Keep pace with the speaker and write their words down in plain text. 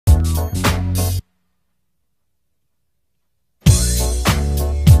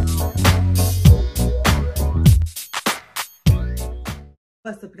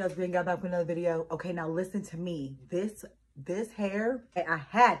What's up, you guys? We got back with another video. Okay, now listen to me. This hair, I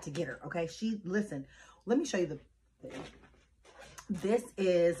had to get her. Okay, listen. Let me show you the thing. This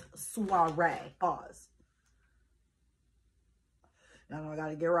is Soirée. Pause. Now I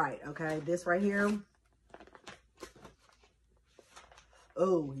gotta get right. Okay, this right here.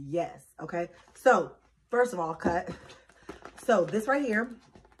 Oh yes. Okay. So first of all, cut. So this right here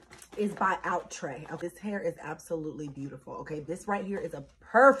is by Outre. This hair is absolutely beautiful. Okay, this right here is a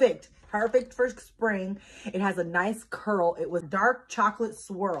perfect for spring. It has a nice curl. It was dark chocolate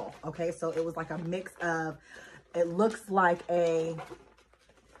swirl. Okay, so it was like a mix of, it looks like a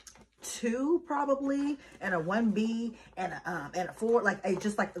 2 probably, and a 1B, and a 4, like a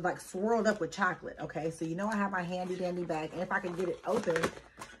just like swirled up with chocolate. Okay, so you know I have my handy dandy bag, and if I can get it open.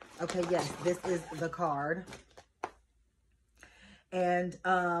 Okay, yes, this is the card. And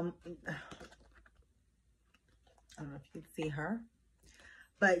I don't know if you can see her,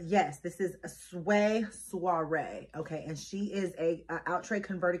 but yes, this is a Soirée. Okay, and she is a Outre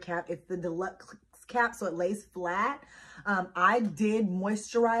converted cap. It's the deluxe cap, so it lays flat. I did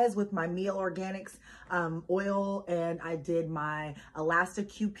moisturize with my Meal Organics oil, and I did my Elastic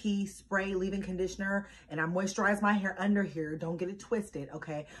QP spray leave-in conditioner, and I moisturized my hair under here. Don't get it twisted,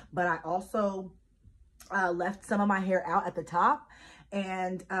 okay? But I also left some of my hair out at the top,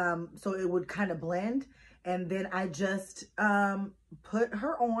 and so it would kind of blend. And then I just put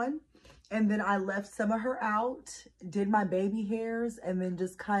her on, and then I left some of her out, did my baby hairs, and then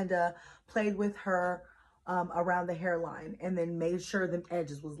just kind of played with her around the hairline, and then made sure the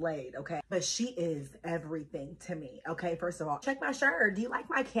edges was laid. Okay, but she is everything to me. Okay, first of all, check my shirt. Do you like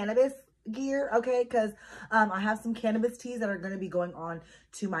my cannabis gear? Okay, because I have some cannabis teas that are going to be going on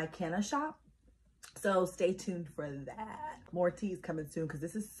to my canna shop. So stay tuned for that. More teas coming soon, because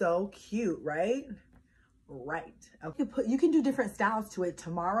this is so cute, right? Right. Okay. You can do different styles to it.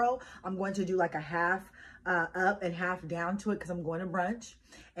 Tomorrow, I'm going to do like a half up and half down to it, because I'm going to brunch.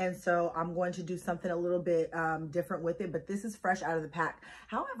 And so I'm going to do something a little bit different with it, but this is fresh out of the pack.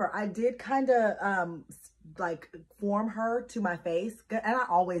 However, I did kind of like form her to my face, and I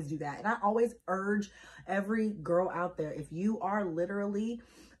always do that. And I always urge every girl out there, if you are literally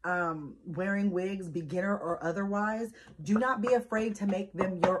wearing wigs, beginner or otherwise, do not be afraid to make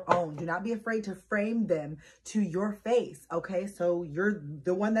them your own. Do not be afraid to frame them to your face. Okay, so you're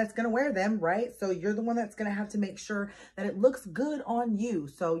the one that's gonna wear them, right? So you're the one that's gonna have to make sure that it looks good on you.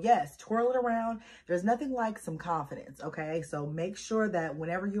 So yes, twirl it around. There's nothing like some confidence. Okay, so make sure that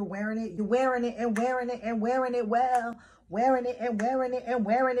whenever you're wearing it, you're wearing it and wearing it and wearing it well. Wearing it and wearing it and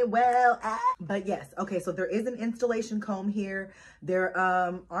wearing it well. But yes, okay, so there is an installation comb here. There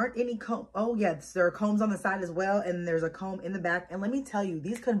aren't any comb. Oh yes, there are combs on the side as well, and there's a comb in the back. And let me tell you,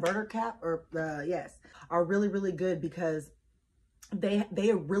 these converter cap or yes, are really good, because they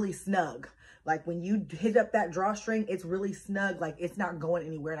are really snug. Like when you hit up that drawstring, it's really snug, like it's not going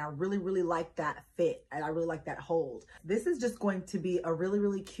anywhere. And I really like that fit, and I really like that hold. This is just going to be a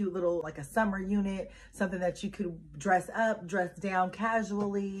really cute little, like a summer unit, something that you could dress up, dress down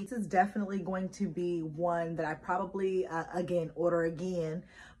casually. This is definitely going to be one that I probably, again, order again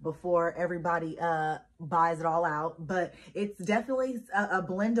before everybody buys it all out. But it's definitely a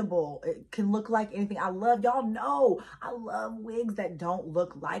blendable. It can look like anything. Y'all know I love wigs that don't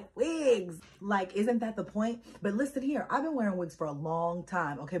look like wigs. Like, isn't that the point? But listen here, I've been wearing wigs for a long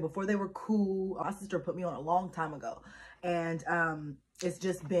time. Okay, before they were cool. My sister put me on a long time ago, and it's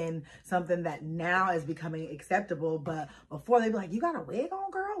just been something that now is becoming acceptable. But before, they'd be like, you got a wig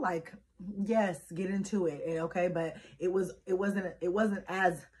on, girl? Like, yes, get into it. And okay, but it wasn't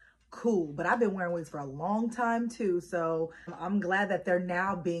as cool. But I've been wearing wigs for a long time too, so I'm glad that they're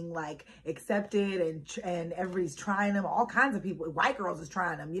now being like accepted, and everybody's trying them. All kinds of people, white girls is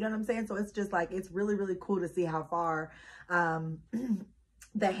trying them, you know what I'm saying? So it's just like, it's really cool to see how far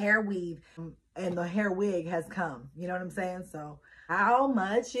the hair weave and the hair wig has come, you know what I'm saying? So how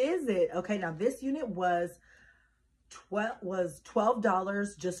much is it? Okay, now this unit was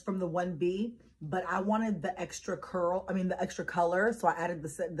 $12 just from the 1B, but I wanted the extra curl, the extra color, so I added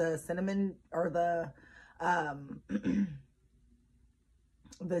the cinnamon, or the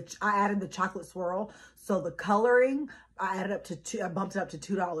I added the chocolate swirl. So the coloring, I bumped it up to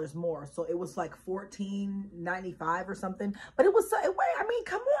 $2 more. So it was like $14.95 or something. But it was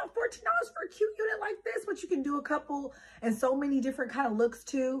come on, $14 for a cute unit like this, but you can do a couple and so many different kind of looks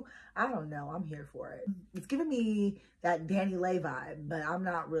too. I don't know, I'm here for it. It's giving me that Danny Lay vibe, but I'm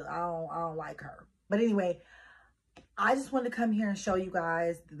not really, I don't like her. But anyway, I just wanted to come here and show you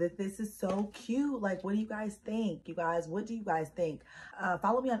guys that this is so cute. Like, what do you guys think? You guys, what do you guys think?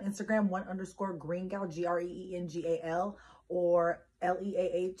 Follow me on Instagram, _greengal, GREENGAL, or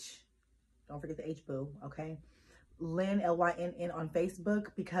L-E-A-H. Don't forget the H, boo, okay? Lynn, L-Y-N-N on Facebook,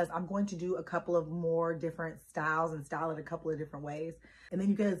 because I'm going to do a couple of more different styles and style it a couple of different ways. And then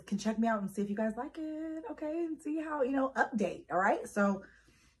you guys can check me out and see if you guys like it, okay? And see how, you know, update, all right? So,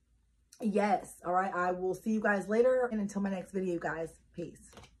 yes, all right? I will see you guys later. And until my next video, you guys, peace.